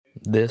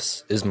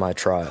This is my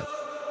tribe.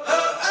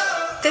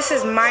 This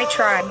is my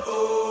tribe.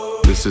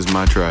 This is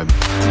my tribe.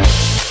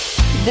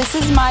 This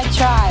is my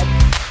tribe.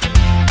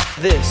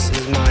 This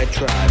is my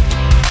tribe.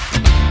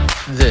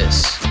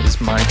 This is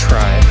my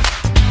tribe.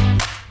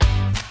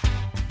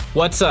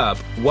 What's up?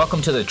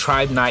 Welcome to the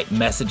Tribe Night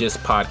Messages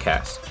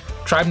podcast.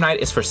 Tribe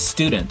Night is for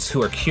students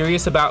who are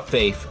curious about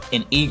faith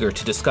and eager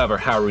to discover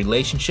how a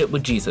relationship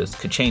with Jesus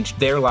could change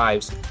their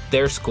lives,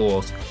 their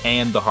schools,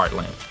 and the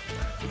Heartland.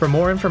 For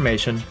more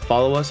information,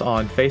 follow us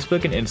on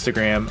Facebook and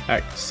Instagram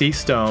at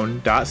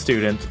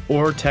cstone.students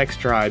or text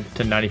tribe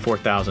to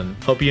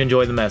 94,000. Hope you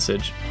enjoy the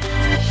message.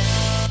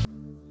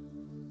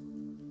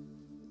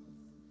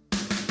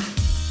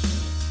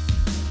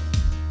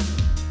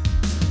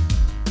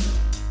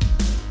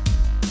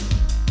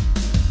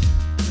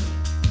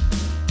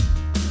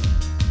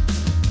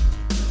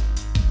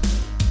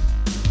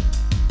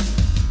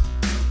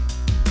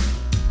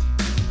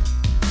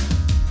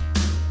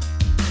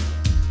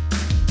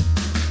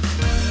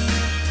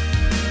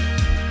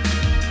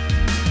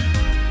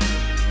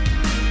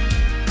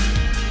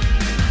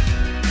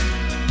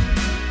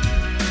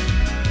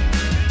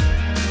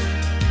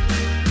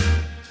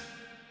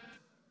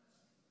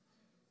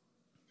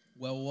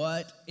 Well,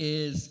 what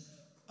is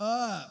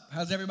up?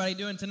 How's everybody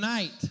doing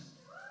tonight?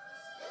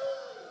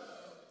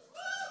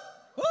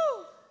 Woo!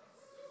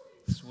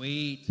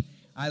 Sweet.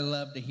 I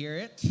love to hear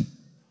it.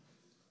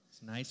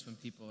 It's nice when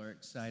people are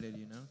excited,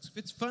 you know.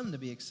 It's fun to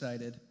be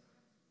excited.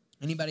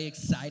 Anybody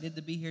excited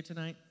to be here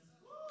tonight?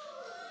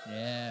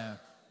 Yeah.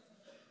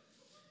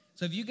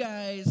 So have you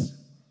guys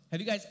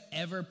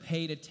ever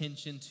paid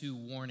attention to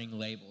warning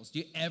labels? Do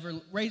you ever,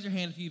 raise your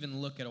hand if you even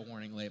look at a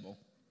warning label.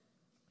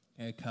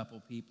 Okay, a couple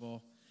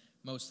people.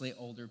 Mostly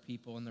older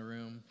people in the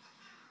room.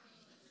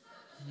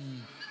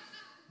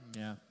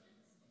 Yeah.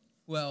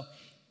 Well,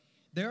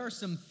 there are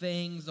some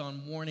things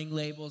on warning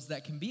labels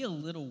that can be a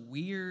little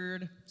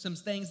weird. Some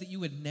things that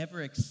you would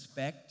never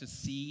expect to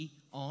see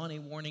on a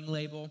warning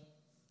label.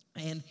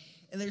 And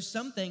there's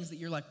some things that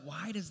you're like,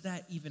 why does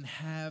that even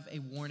have a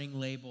warning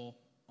label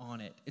on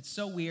it? It's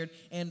so weird.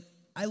 And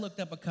I looked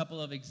up a couple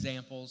of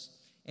examples.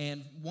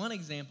 And one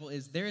example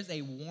is there is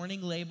a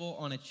warning label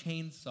on a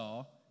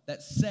chainsaw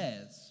that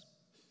says,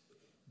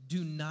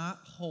 do not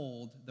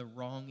hold the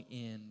wrong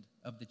end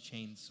of the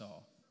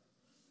chainsaw.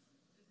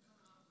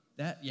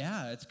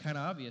 It's kind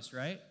of obvious,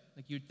 right?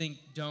 Like you'd think,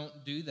 don't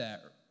do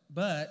that.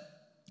 But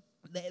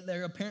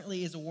there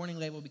apparently is a warning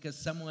label because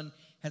someone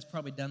has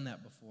probably done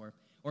that before.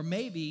 Or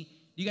maybe,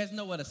 do you guys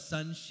know what a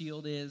sun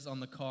shield is on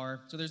the car?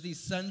 So there's these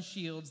sun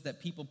shields that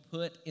people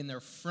put in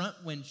their front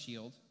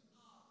windshield.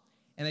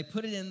 And they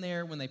put it in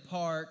there when they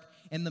park.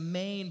 And the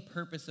main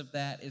purpose of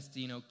that is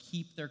to,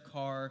 keep their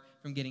car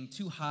from getting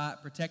too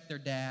hot, protect their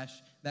dash,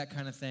 that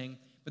kind of thing.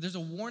 But there's a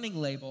warning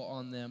label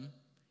on them,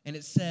 and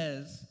it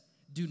says,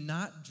 do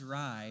not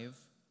drive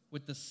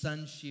with the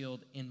sun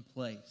shield in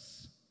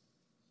place.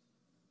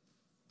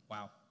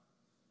 Wow.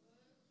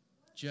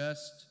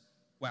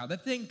 Wow.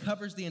 That thing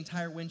covers the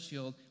entire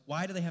windshield.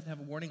 Why do they have to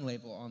have a warning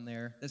label on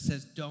there that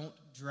says, don't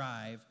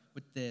drive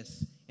with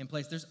this in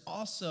place? There's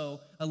also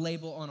a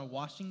label on a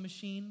washing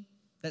machine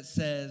that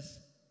says,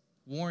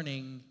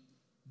 warning,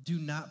 do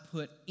not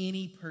put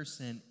any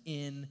person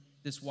in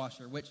this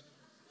washer, which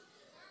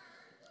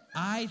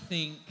I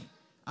think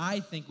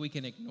we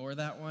can ignore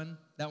that one.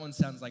 That one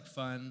sounds like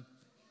fun,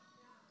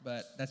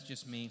 but that's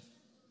just me.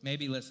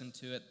 Maybe listen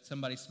to it.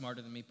 Somebody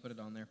smarter than me put it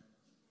on there.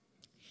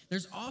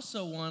 There's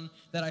also one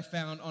that I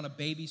found on a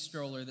baby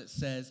stroller that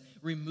says,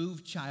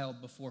 remove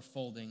child before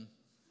folding.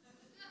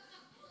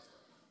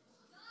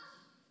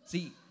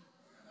 See,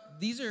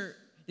 these are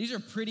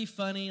pretty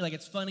funny. Like,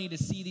 it's funny to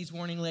see these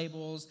warning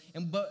labels.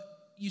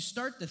 But you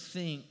start to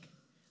think,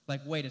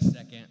 like, wait a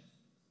second.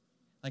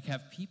 Like,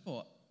 have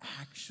people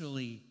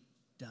actually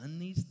done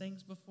these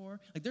things before?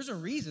 Like, there's a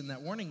reason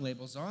that warning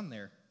label's on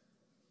there.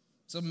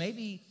 So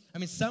maybe,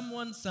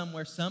 someone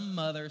somewhere, some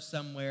mother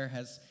somewhere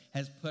has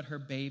put her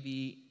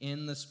baby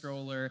in the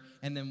stroller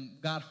and then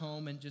got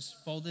home and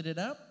just folded it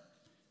up?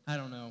 I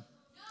don't know. No, it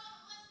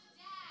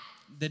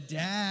was the dad. The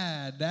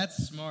dad.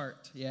 That's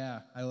smart.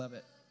 Yeah, I love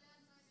it.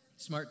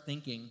 Smart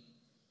thinking.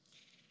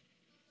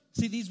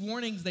 See, these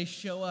warnings, they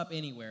show up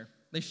anywhere.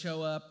 They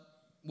show up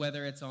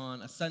whether it's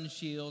on a sun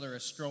shield or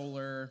a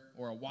stroller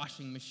or a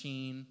washing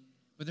machine.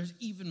 But there's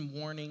even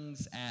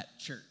warnings at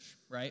church,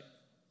 right?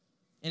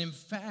 And in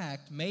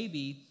fact,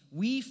 maybe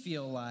we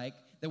feel like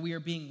that we are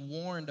being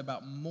warned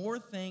about more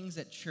things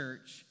at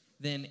church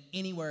than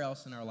anywhere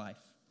else in our life.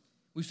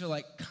 We feel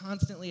like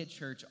constantly at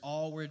church,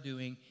 all we're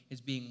doing is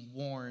being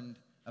warned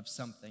of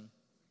something.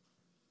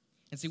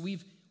 And see,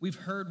 we've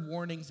heard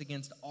warnings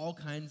against all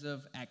kinds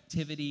of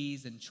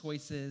activities and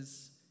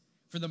choices.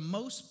 For the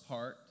most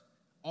part,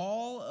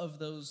 all of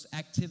those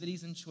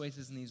activities and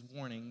choices and these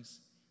warnings,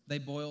 they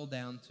boil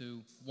down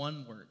to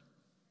one word,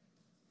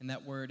 and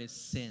that word is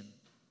sin.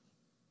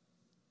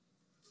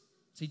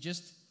 See,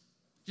 just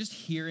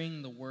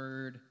hearing the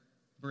word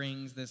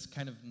brings this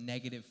kind of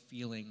negative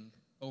feeling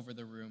over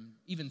the room.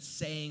 Even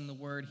saying the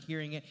word,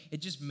 hearing it,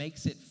 it just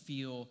makes it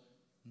feel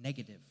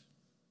negative.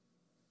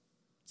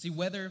 See,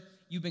 whether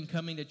you've been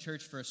coming to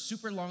church for a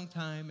super long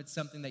time, it's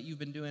something that you've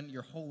been doing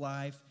your whole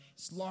life,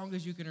 as long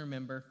as you can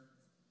remember,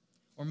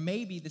 or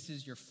maybe this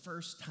is your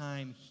first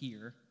time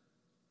here,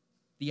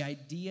 the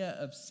idea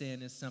of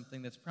sin is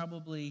something that's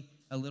probably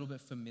a little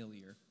bit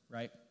familiar,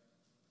 right?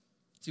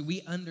 See,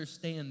 we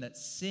understand that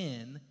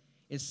sin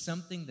is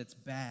something that's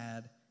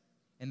bad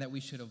and that we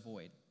should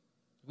avoid.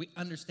 We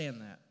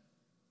understand that.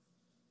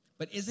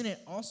 But isn't it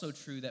also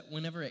true that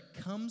whenever it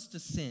comes to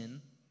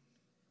sin,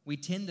 we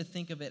tend to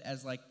think of it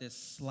as like this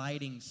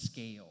sliding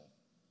scale?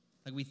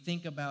 Like we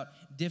think about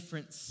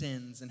different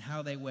sins and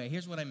how they weigh.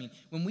 Here's what I mean.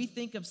 When we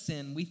think of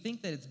sin, we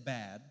think that it's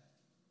bad,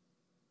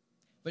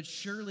 but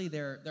surely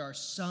there are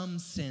some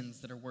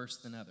sins that are worse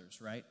than others,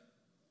 right?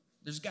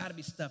 There's got to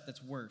be stuff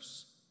that's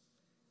worse.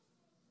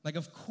 Like,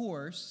 of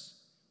course,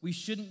 we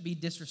shouldn't be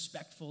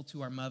disrespectful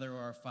to our mother or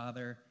our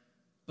father,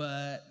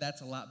 but that's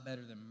a lot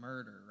better than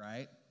murder,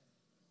 right?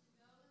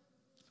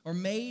 Or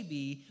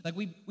maybe, like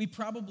we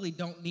probably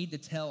don't need to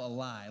tell a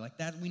lie. Like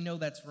that, we know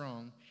that's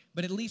wrong,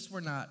 but at least we're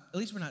not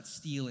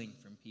stealing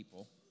from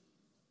people.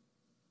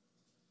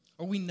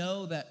 Or we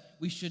know that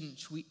we shouldn't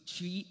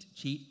cheat.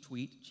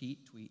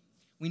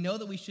 We know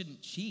that we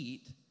shouldn't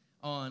cheat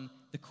on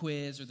the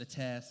quiz or the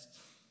test,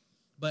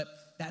 but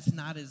that's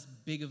not as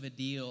big of a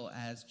deal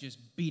as just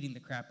beating the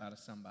crap out of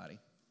somebody.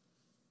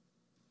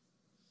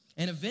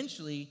 And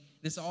eventually,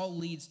 this all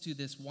leads to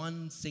this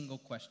one single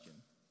question.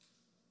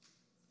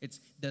 It's,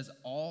 does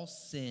all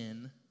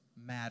sin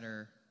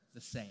matter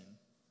the same?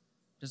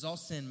 Does all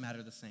sin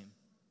matter the same?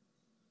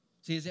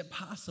 See, is it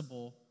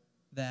possible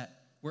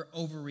that we're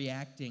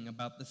overreacting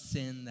about the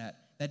sin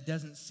that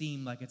doesn't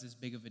seem like it's as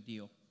big of a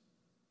deal?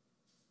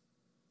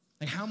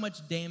 Like, how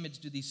much damage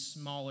do these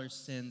smaller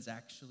sins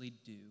actually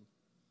do?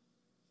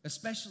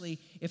 Especially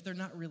if they're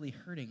not really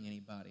hurting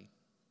anybody.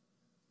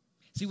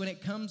 See, when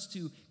it comes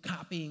to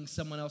copying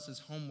someone else's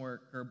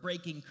homework or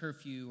breaking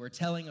curfew or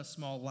telling a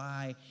small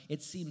lie,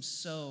 it seems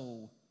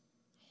so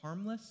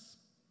harmless.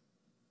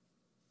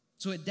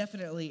 So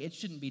it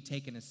shouldn't be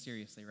taken as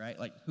seriously, right?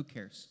 Like, who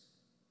cares?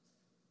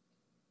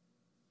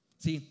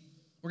 See,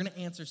 we're going to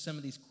answer some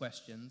of these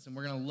questions, and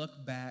we're going to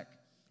look back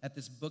at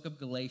this book of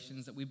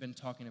Galatians that we've been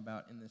talking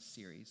about in this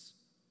series.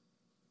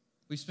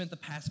 We've spent the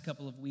past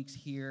couple of weeks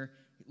here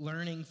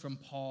learning from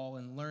Paul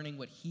and learning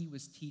what he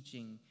was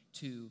teaching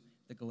to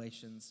the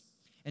Galatians.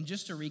 And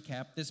just to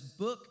recap, this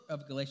book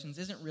of Galatians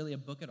isn't really a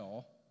book at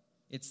all.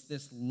 It's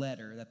this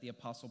letter that the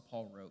Apostle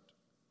Paul wrote.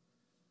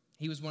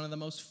 He was one of the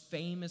most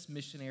famous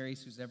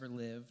missionaries who's ever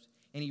lived,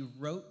 and he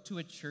wrote to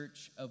a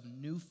church of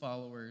new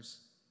followers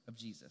of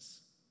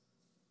Jesus.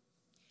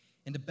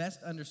 And to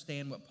best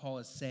understand what Paul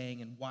is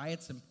saying and why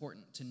it's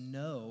important to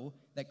know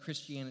that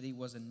Christianity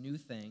was a new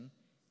thing,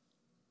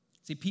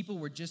 see, people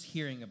were just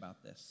hearing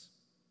about this.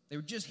 They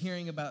were just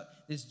hearing about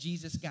this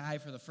Jesus guy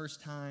for the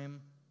first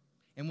time.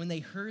 And when they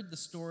heard the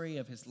story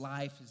of his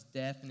life, his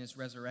death, and his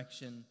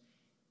resurrection,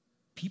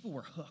 people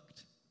were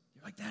hooked.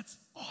 They're like, that's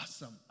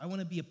awesome. I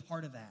want to be a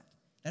part of that.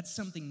 That's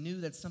something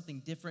new. That's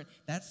something different.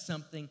 That's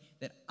something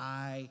that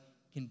I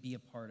can be a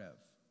part of.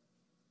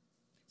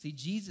 See,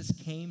 Jesus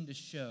came to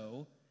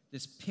show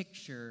this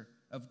picture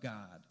of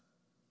God,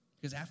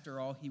 because after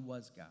all, he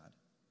was God.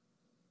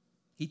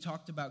 He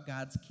talked about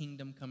God's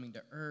kingdom coming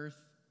to earth,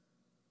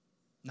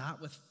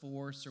 not with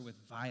force or with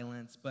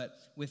violence, but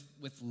with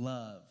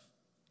love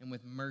and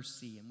with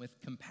mercy and with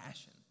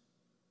compassion.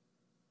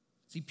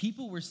 See,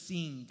 people were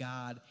seeing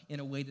God in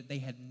a way that they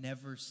had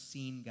never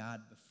seen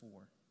God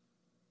before.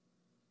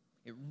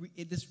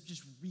 This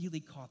just really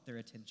caught their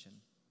attention.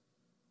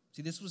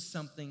 See, this was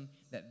something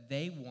that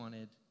they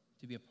wanted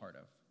to be a part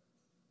of.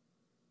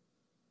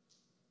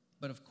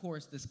 But of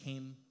course, this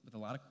came with a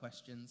lot of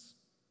questions.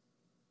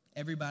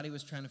 Everybody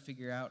was trying to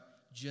figure out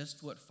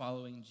just what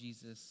following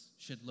Jesus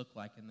should look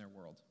like in their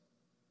world.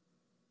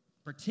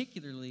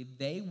 Particularly,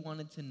 they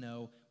wanted to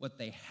know what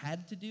they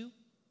had to do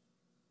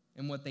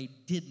and what they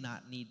did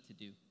not need to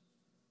do.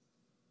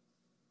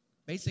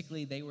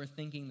 Basically, they were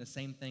thinking the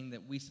same thing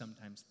that we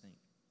sometimes think.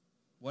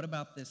 What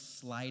about this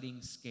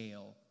sliding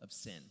scale of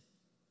sin?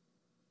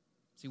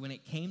 See, when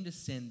it came to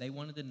sin, they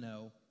wanted to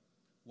know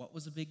what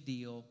was a big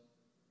deal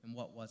and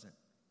what wasn't.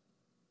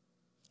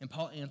 And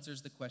Paul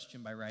answers the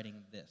question by writing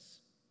this.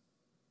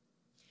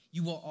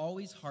 You will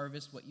always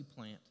harvest what you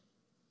plant.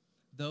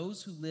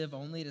 Those who live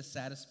only to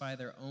satisfy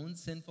their own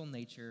sinful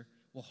nature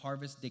will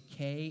harvest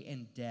decay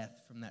and death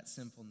from that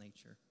sinful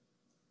nature.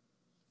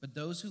 But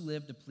those who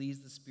live to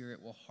please the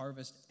Spirit will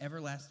harvest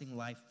everlasting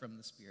life from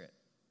the Spirit.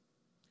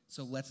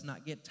 So let's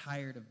not get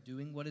tired of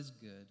doing what is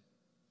good.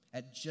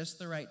 At just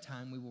the right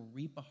time, we will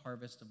reap a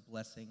harvest of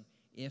blessing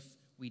if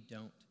we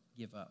don't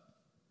give up.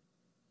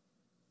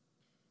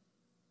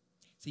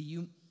 See,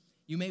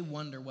 you may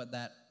wonder what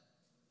that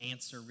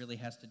answer really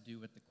has to do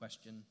with the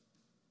question.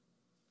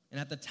 And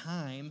at the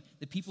time,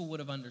 the people would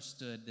have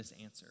understood this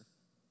answer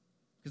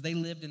because they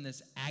lived in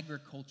this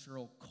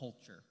agricultural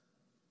culture.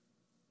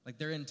 Like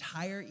their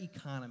entire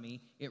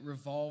economy, it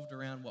revolved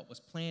around what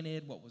was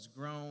planted, what was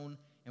grown,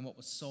 and what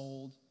was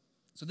sold.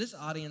 So this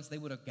audience, they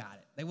would have got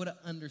it. They would have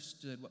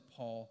understood what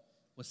Paul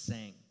was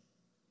saying.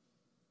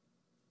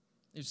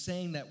 They're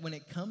saying that when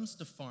it comes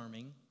to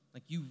farming,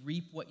 like you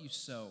reap what you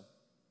sow.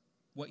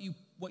 What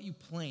you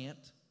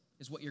plant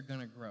is what you're going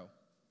to grow.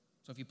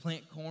 So if you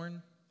plant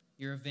corn,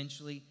 you're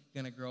eventually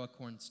going to grow a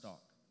corn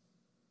stalk.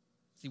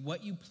 See,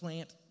 what you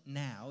plant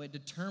now, it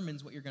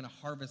determines what you're going to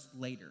harvest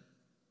later.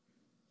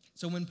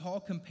 So when Paul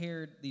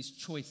compared these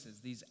choices,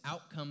 these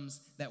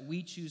outcomes that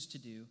we choose to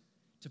do,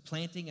 to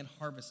planting and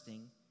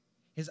harvesting,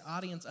 his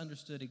audience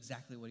understood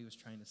exactly what he was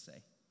trying to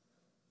say.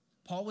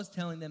 Paul was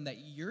telling them that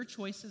your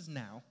choices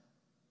now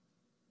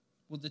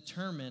will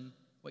determine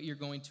what you're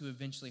going to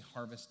eventually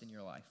harvest in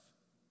your life.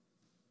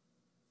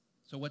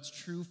 So what's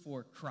true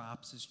for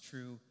crops is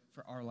true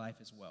for our life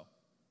as well.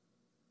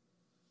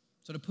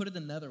 So to put it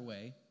another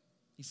way,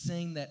 he's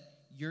saying that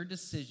your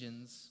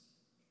decisions,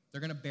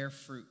 they're going to bear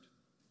fruit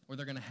or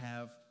they're going to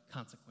have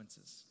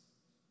consequences.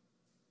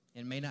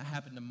 It may not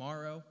happen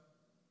tomorrow,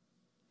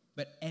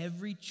 but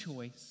every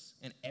choice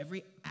and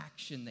every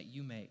action that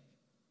you make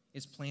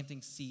is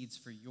planting seeds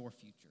for your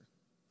future.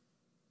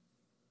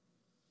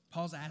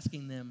 Paul's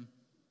asking them,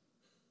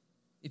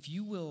 if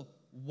you will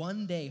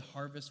one day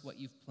harvest what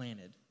you've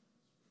planted,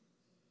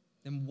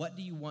 then what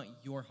do you want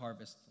your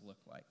harvest to look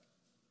like?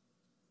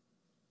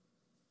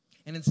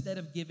 And instead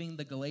of giving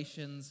the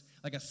Galatians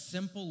like a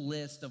simple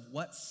list of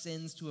what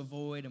sins to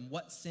avoid and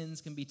what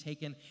sins can be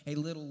taken a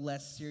little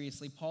less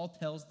seriously, Paul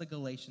tells the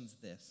Galatians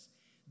this: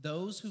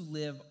 those who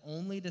live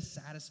only to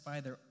satisfy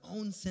their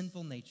own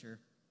sinful nature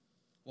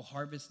will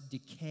harvest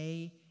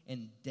decay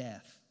and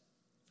death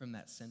from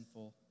that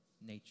sinful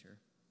nature.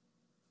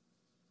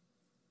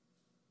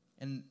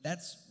 And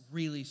that's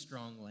really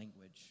strong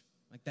language.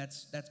 Like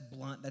that's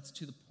blunt, that's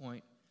to the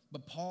point.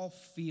 But Paul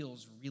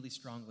feels really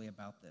strongly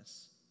about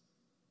this.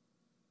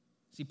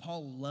 See,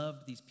 Paul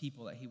loved these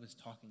people that he was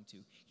talking to.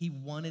 He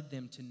wanted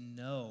them to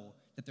know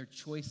that their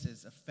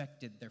choices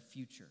affected their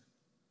future.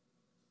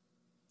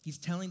 He's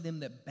telling them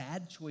that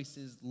bad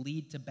choices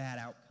lead to bad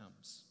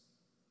outcomes.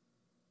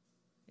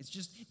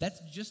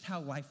 That's just how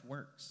life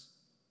works.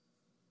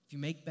 If you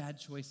make bad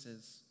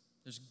choices,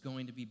 there's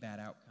going to be bad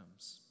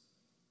outcomes.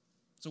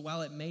 So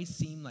while it may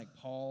seem like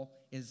Paul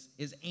is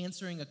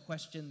answering a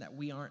question that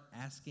we aren't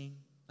asking,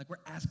 like we're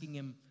asking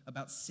him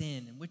about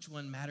sin and which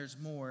one matters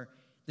more,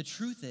 the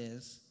truth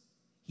is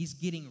he's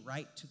getting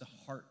right to the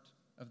heart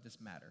of this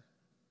matter.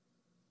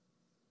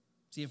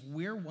 See, if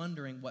we're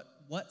wondering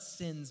what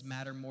sins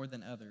matter more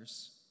than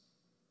others,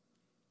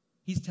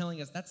 he's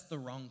telling us that's the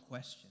wrong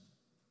question.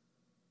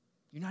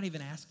 You're not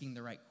even asking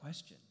the right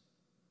question.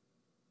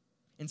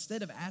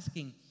 Instead of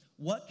asking,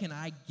 what can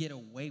I get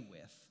away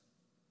with?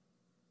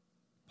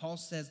 Paul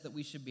says that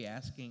we should be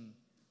asking,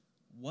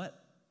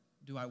 what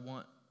do I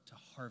want to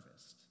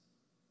harvest?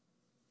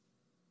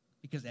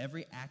 Because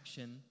every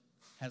action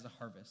has a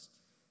harvest.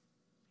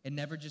 It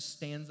never just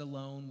stands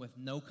alone with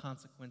no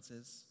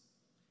consequences.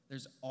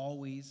 There's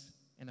always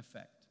an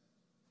effect.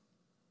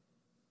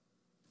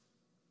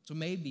 So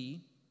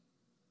maybe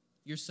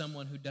you're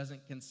someone who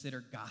doesn't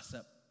consider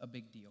gossip a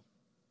big deal.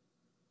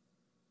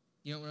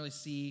 You don't really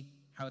see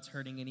how it's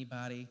hurting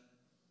anybody.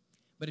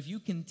 But if you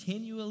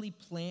continually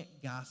plant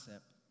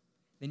gossip,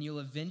 then you'll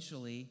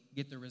eventually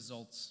get the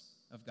results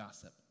of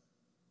gossip.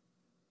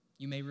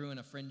 You may ruin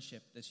a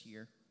friendship this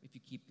year if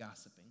you keep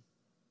gossiping.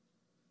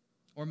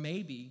 Or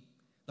maybe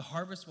the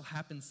harvest will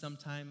happen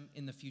sometime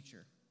in the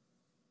future.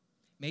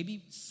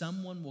 Maybe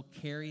someone will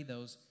carry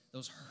those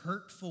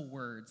hurtful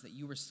words that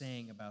you were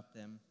saying about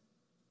them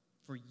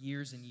for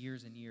years and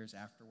years and years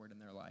afterward in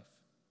their life.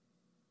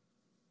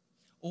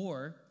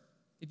 Or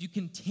if you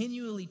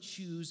continually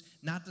choose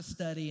not to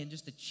study and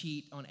just to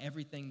cheat on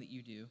everything that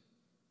you do,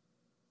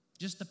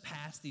 just to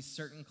pass these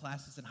certain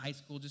classes in high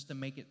school just to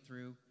make it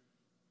through,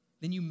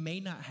 then you may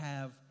not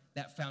have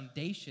that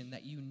foundation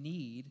that you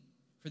need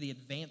for the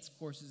advanced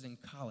courses in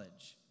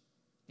college.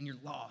 And you're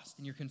lost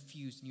and you're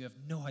confused and you have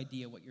no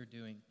idea what you're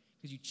doing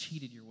because you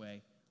cheated your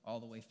way all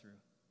the way through.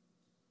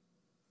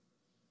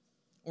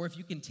 Or if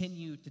you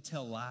continue to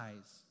tell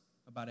lies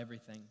about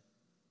everything,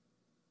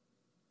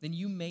 then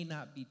you may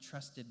not be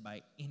trusted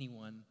by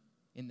anyone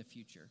in the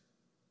future.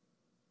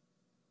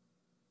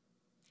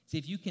 See,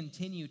 if you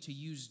continue to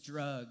use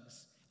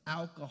drugs,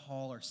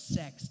 alcohol, or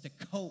sex to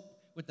cope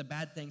with the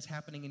bad things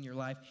happening in your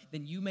life,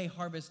 then you may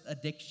harvest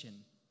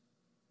addiction,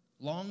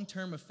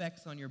 long-term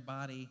effects on your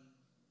body,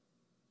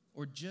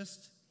 or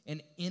just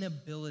an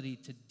inability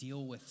to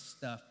deal with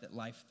stuff that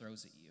life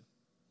throws at you.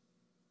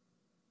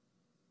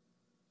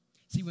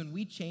 See, when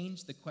we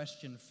change the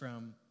question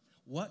from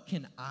what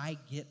can I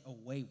get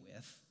away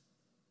with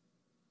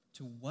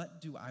to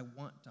what do I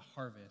want to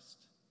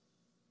harvest,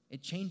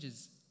 it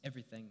changes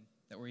everything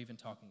that we're even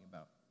talking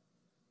about.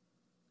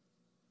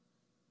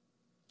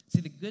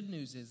 See, the good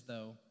news is,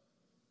 though,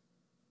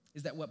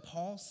 is that what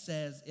Paul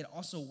says, it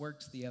also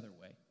works the other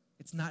way.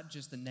 It's not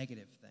just a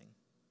negative thing.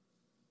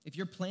 If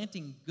you're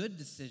planting good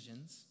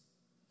decisions,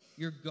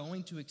 you're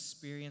going to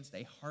experience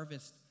a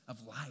harvest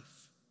of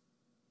life,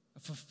 a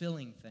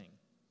fulfilling thing.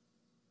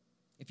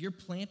 If you're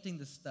planting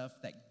the stuff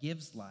that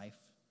gives life,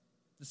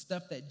 the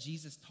stuff that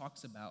Jesus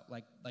talks about,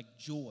 like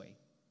joy,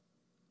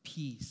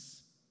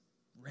 peace,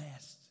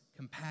 rest,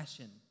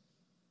 compassion,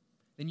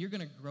 then you're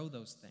going to grow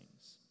those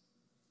things.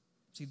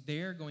 See,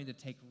 they're going to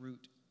take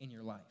root in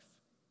your life.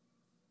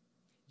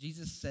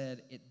 Jesus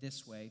said it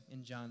this way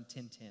in John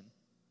 10:10.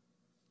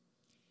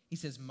 He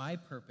says, "My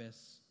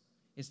purpose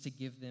is to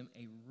give them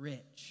a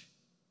rich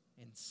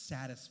and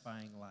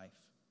satisfying life."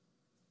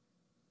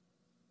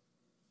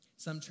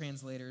 Some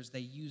translators, they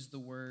use the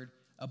word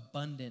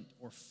abundant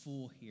or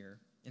full here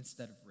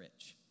instead of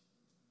rich.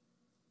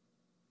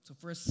 So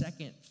for a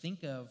second,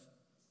 think of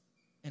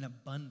an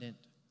abundant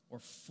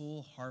or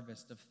full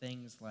harvest of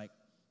things like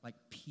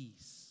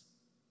peace,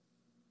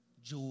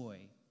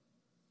 joy,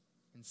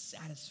 and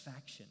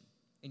satisfaction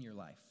in your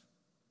life.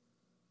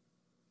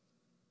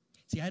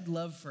 See, I'd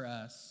love for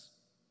us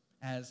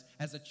as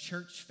a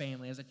church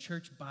family, as a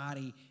church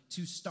body,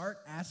 to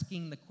start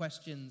asking the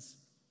questions,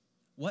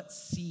 what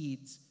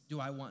seeds do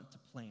I want to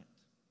plant?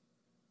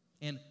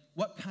 And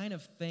what kind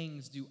of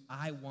things do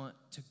I want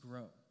to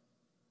grow?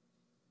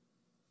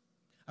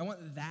 I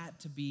want that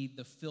to be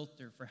the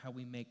filter for how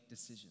we make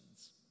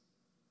decisions.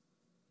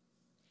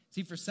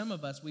 See, for some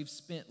of us, we've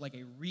spent like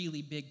a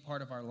really big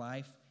part of our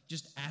life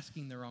just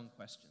asking the wrong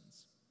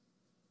questions.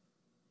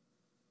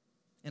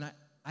 And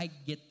I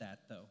get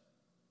that, though.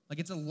 Like,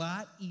 it's a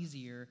lot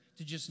easier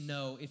to just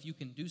know if you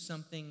can do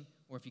something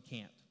or if you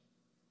can't.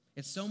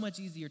 It's so much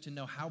easier to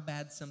know how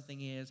bad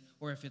something is,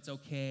 or if it's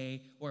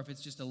okay, or if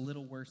it's just a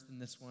little worse than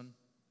this one.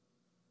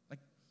 Like,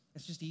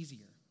 it's just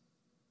easier.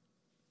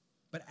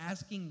 But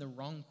asking the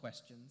wrong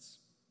questions,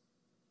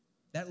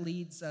 that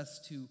leads us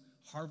to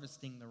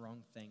harvesting the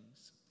wrong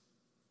things.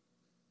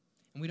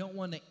 And we don't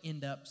want to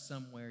end up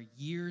somewhere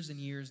years and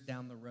years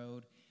down the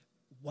road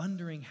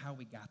wondering how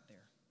we got there.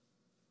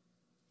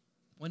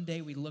 One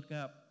day we look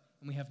up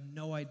and we have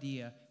no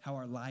idea how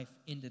our life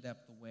ended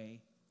up the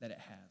way that it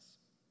has.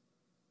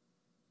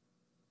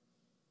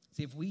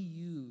 See, if we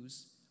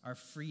use our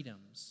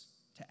freedoms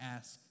to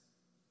ask,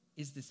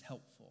 is this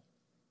helpful?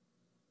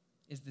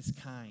 Is this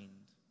kind?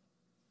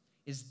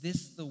 Is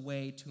this the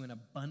way to an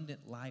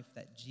abundant life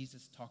that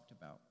Jesus talked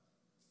about?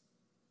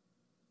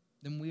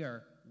 Then we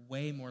are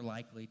way more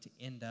likely to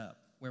end up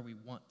where we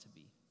want to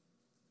be,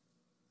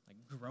 like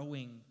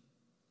growing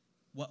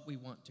what we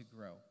want to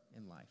grow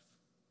in life.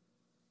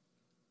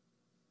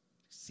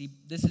 See,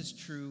 this is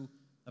true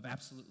of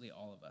absolutely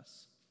all of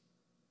us.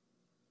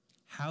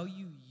 How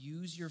you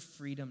use your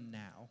freedom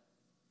now,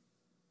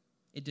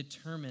 it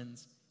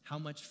determines how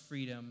much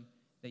freedom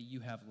that you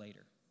have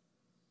later.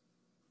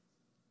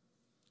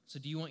 So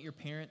do you want your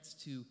parents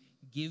to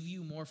give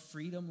you more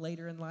freedom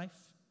later in life?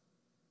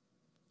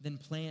 Then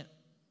plant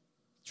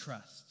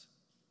trust,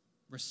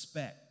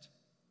 respect,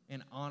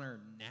 and honor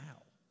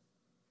now.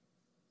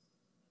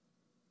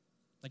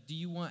 Like, do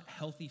you want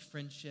healthy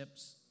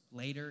friendships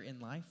later in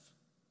life?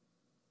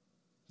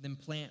 Then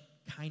plant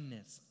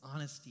kindness,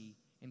 honesty,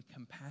 and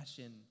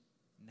compassion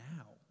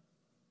now.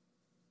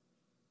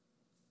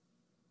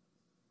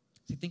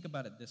 See, think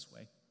about it this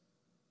way.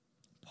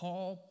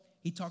 Paul,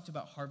 he talked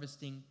about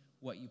harvesting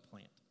what you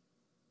plant.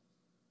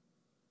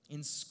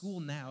 In school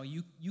now,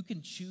 you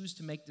can choose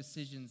to make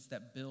decisions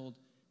that build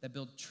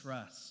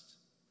trust,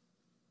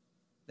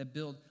 that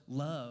build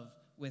love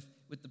with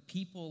the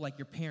people like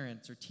your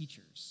parents or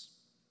teachers.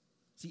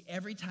 See,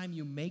 every time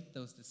you make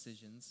those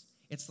decisions,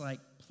 it's like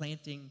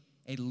planting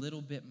a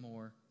little bit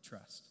more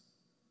trust.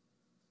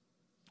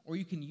 Or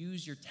you can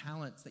use your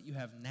talents that you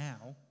have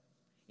now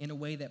in a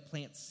way that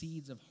plants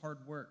seeds of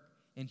hard work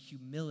and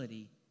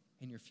humility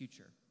in your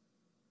future.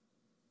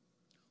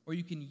 Or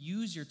you can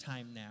use your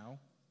time now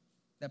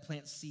that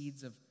plants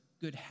seeds of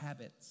good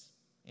habits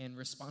and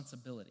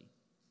responsibility.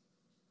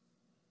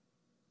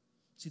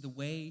 See, the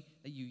way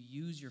that you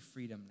use your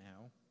freedom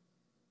now,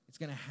 it's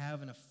going to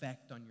have an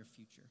effect on your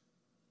future.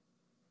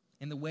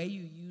 And the way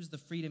you use the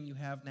freedom you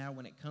have now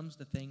when it comes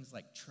to things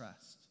like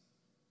trust,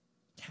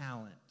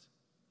 talent,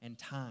 and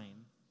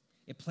time,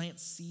 it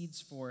plants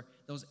seeds for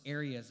those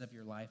areas of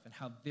your life and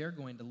how they're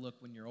going to look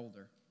when you're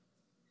older.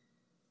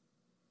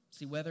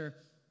 See, whether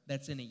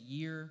that's in a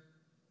year,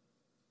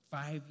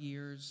 5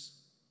 years,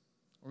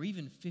 or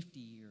even 50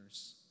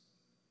 years,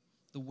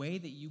 the way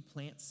that you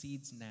plant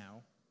seeds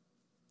now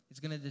is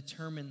going to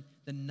determine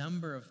the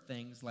number of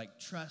things like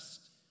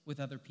trust with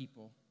other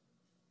people,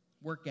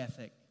 work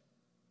ethic,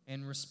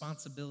 and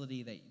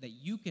responsibility that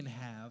you can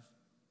have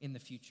in the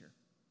future.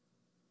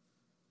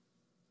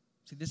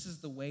 See, this is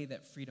the way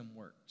that freedom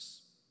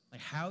works.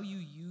 Like, how you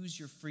use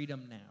your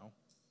freedom now,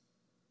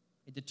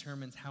 it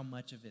determines how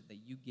much of it that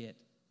you get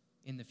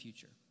in the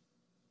future.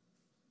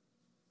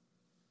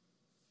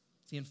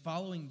 See, and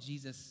following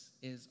Jesus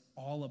is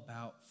all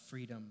about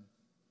freedom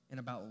and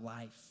about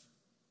life.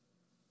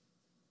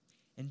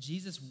 And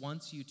Jesus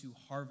wants you to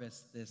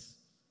harvest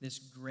this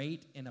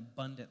great and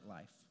abundant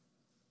life.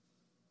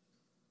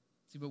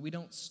 See, but we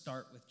don't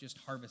start with just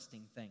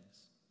harvesting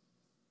things.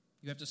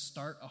 You have to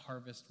start a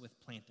harvest with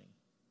planting.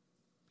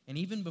 And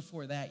even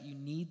before that, you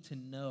need to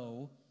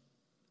know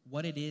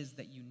what it is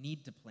that you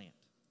need to plant.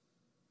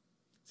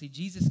 See,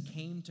 Jesus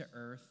came to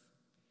earth.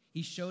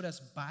 He showed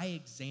us by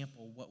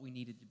example what we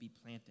needed to be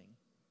planting.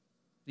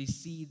 These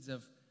seeds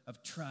of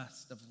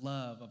trust, of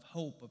love, of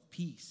hope, of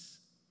peace.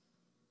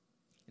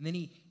 And then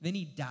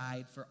he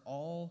died for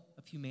all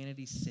of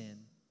humanity's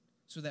sin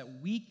so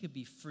that we could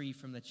be free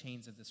from the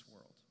chains of this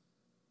world.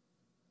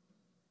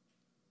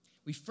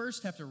 We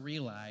first have to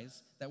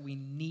realize that we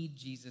need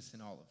Jesus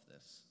in all of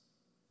this.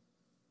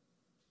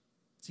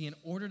 See, in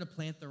order to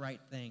plant the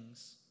right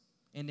things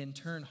and in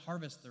turn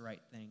harvest the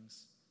right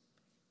things,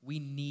 we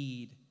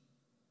need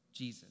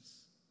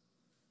Jesus.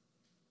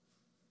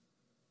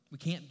 We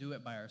can't do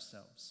it by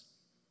ourselves.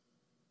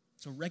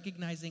 So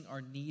recognizing our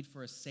need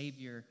for a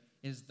Savior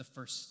is the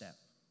first step.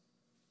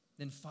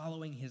 Then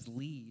following his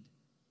lead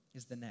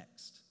is the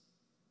next.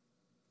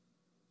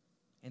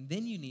 And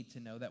then you need to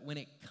know that when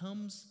it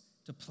comes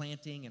to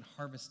planting and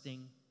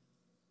harvesting,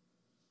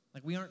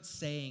 like we aren't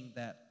saying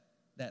that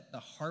the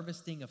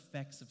harvesting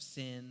effects of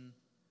sin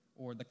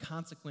or the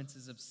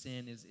consequences of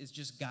sin is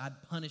just God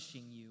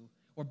punishing you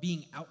or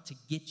being out to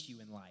get you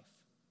in life.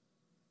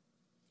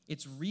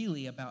 It's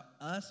really about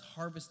us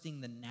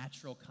harvesting the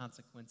natural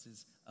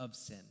consequences of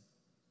sin.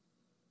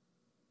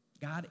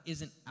 God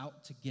isn't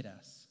out to get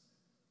us.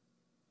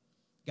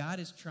 God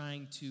is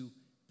trying to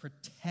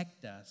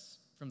protect us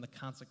from the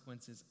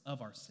consequences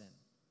of our sin.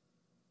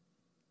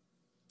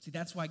 See,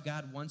 that's why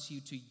God wants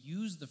you to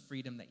use the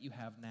freedom that you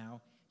have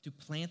now to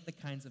plant the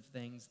kinds of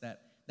things that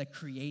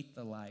create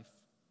the life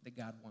that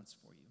God wants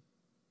for you.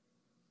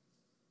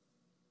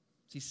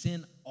 See,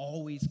 sin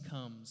always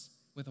comes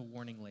with a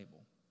warning label.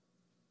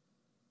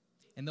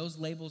 And those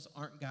labels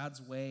aren't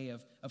God's way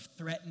of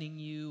threatening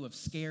you, of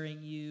scaring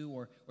you,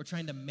 or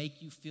trying to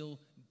make you feel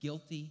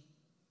guilty.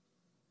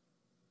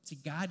 See,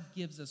 God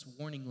gives us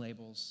warning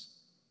labels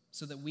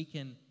so that we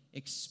can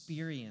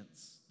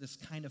experience this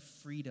kind of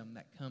freedom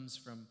that comes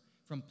from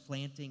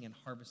planting and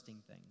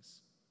harvesting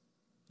things,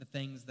 the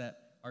things that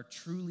are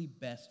truly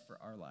best for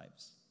our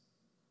lives.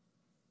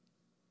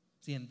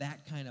 See, in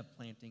that kind of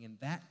planting and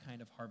that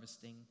kind of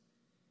harvesting,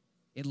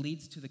 it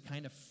leads to the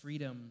kind of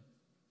freedom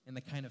and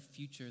the kind of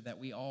future that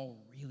we all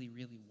really,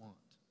 really want.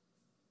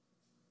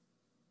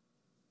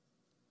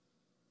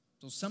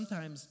 So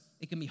sometimes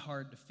it can be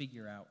hard to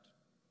figure out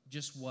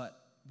just what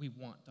we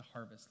want to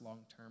harvest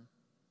long term.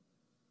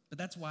 But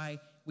that's why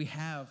we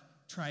have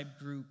tribe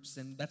groups,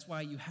 and that's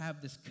why you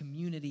have this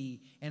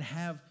community and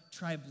have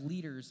tribe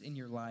leaders in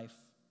your life.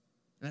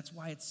 And that's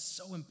why it's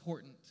so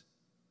important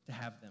to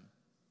have them.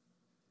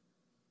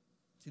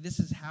 See,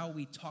 this is how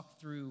we talk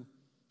through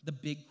the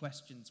big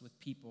questions with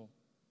people,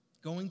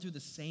 going through the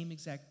same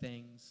exact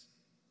things,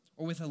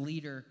 or with a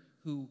leader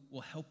who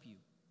will help you.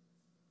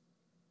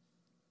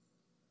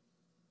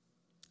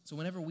 So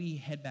whenever we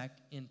head back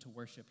into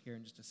worship here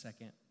in just a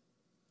second,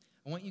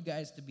 I want you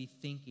guys to be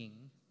thinking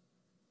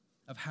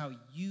of how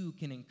you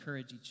can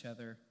encourage each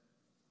other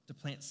to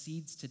plant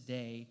seeds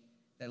today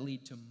that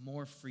lead to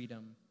more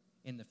freedom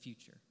in the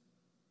future.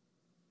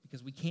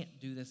 Because we can't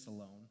do this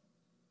alone,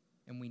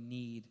 and we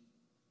need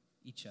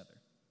each other.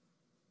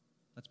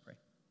 Let's pray.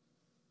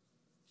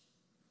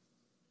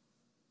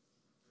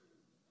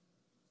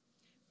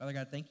 Father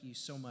God, thank you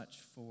so much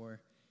for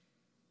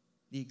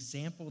the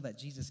example that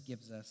Jesus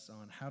gives us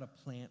on how to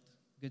plant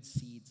good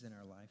seeds in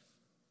our life.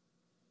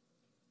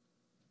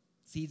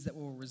 Seeds that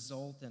will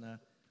result in a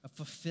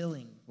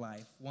fulfilling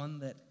life, one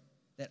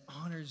that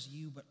honors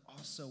you, but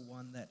also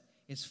one that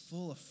is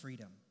full of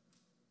freedom.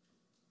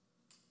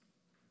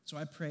 So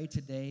I pray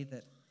today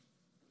that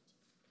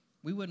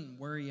we wouldn't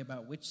worry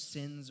about which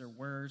sins are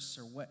worse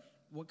or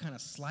what kind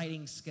of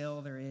sliding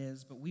scale there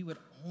is, but we would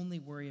only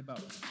worry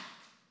about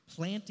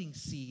planting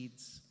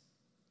seeds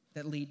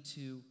that lead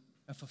to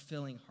a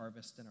fulfilling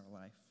harvest in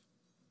our life.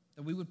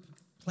 That we would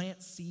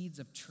plant seeds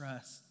of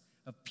trust,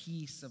 of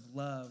peace, of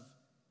love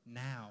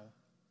now,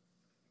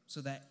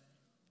 so that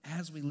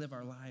as we live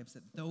our lives,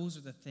 that those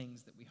are the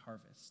things that we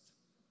harvest.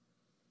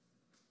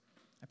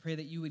 I pray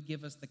that you would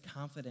give us the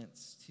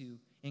confidence to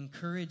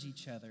encourage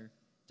each other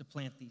to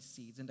plant these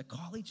seeds and to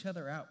call each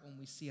other out when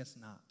we see us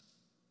not.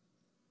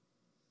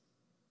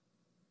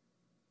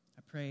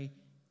 I pray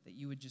that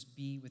you would just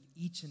be with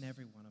each and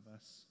every one of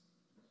us.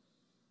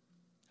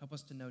 Help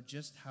us to know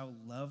just how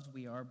loved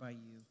we are by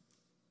you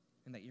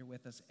and that you're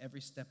with us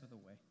every step of the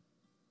way.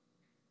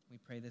 We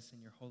pray this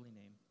in your holy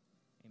name.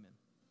 Amen.